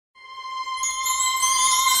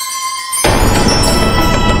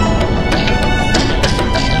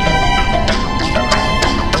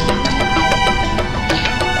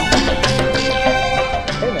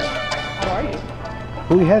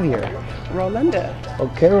have here? Rolinda.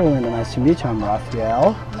 Okay, Rolinda, nice to meet you. I'm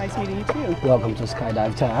Raphael. Nice meeting you too. Welcome to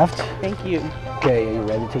Skydive Taft. Thank you. Okay, are you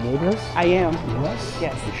ready to do this? I am. Yes?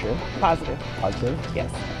 Yes. You sure? Positive. Positive? Yes.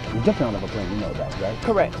 You're jumping out of a plane, you know that, right?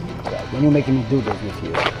 Correct. Correct. When you're making me do this with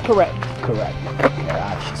you. Correct. Correct.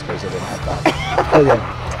 Yeah, she's crazier than I thought.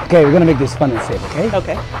 Okay. Okay, we're gonna make this fun and safe, okay?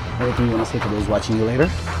 Okay. Anything you wanna say to those watching you later?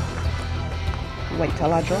 Wait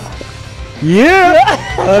till I drop. Yeah!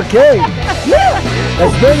 Okay. Yeah!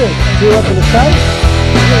 Let's do it. See you up to the side.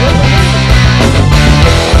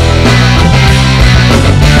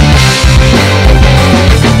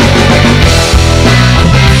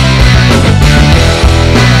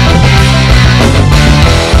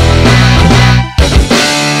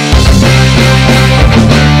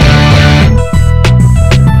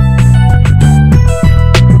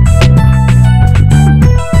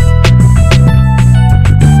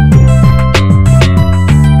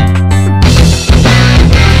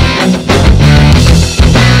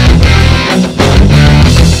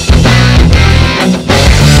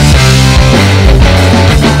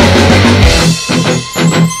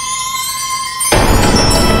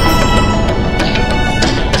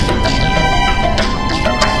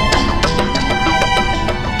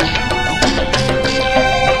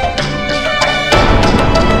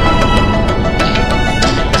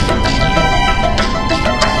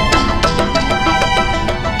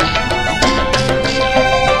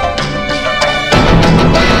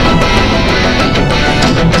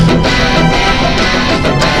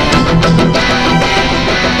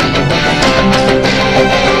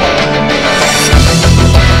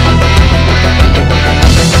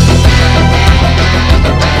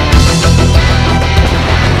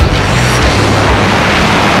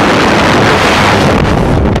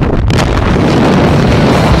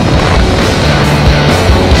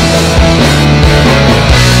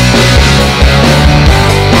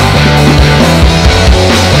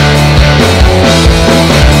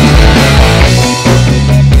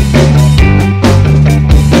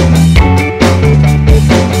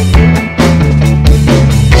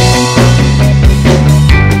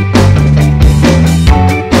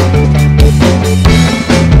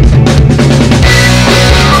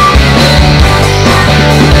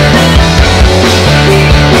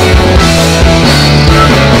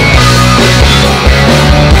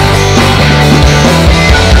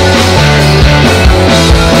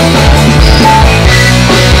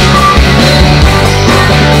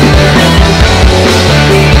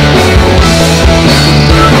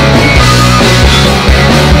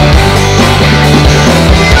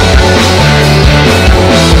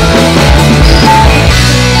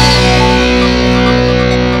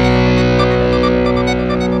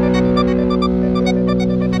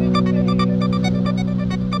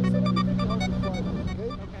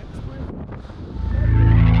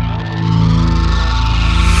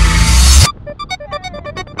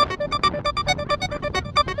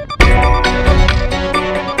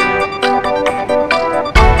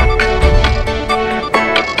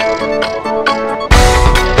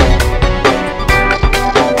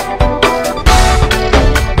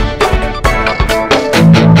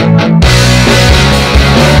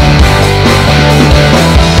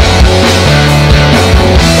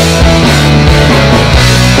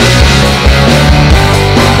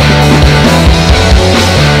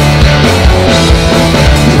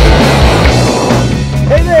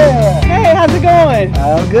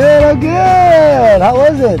 I'm good, I'm good. How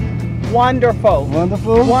was it? Wonderful.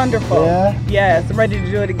 Wonderful? Wonderful. Yeah? Yes, I'm ready to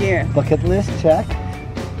do it again. Bucket list, check?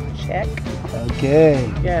 Check. Okay.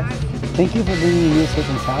 Yes. Thank you for bringing me safe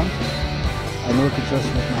and sound. I know I could trust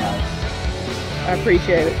with my eyes. I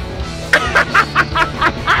appreciate it.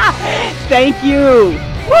 Thank you.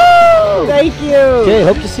 Woo! Thank you. Okay,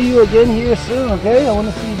 hope to see you again here soon, okay? I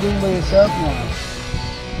want to see you doing by yourself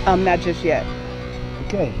now. Not just yet.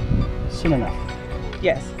 Okay, soon enough.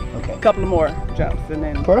 Yes. Okay. A couple of more jumps and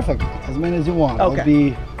then. Perfect. As many as you want. Okay.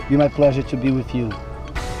 It'll be my pleasure to be with you.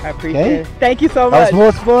 I appreciate it. Thank you so That much.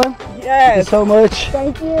 was most fun. Yes. Thank you so much.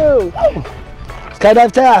 Thank you.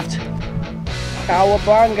 Skydive Taft.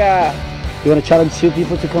 Cowabunga. You want to challenge 2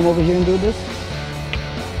 people to come over here and do this?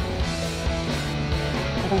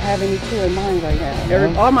 I don't have any 2 in mind right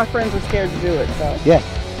now. All my friends are scared to do it, so. Yeah,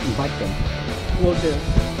 invite them. We'll do.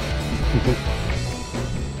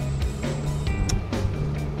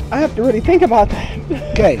 I have to really think about that.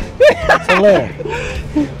 Okay, so there.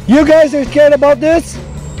 You guys are scared about this?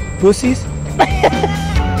 Pussies?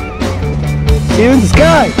 See you in the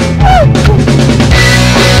sky.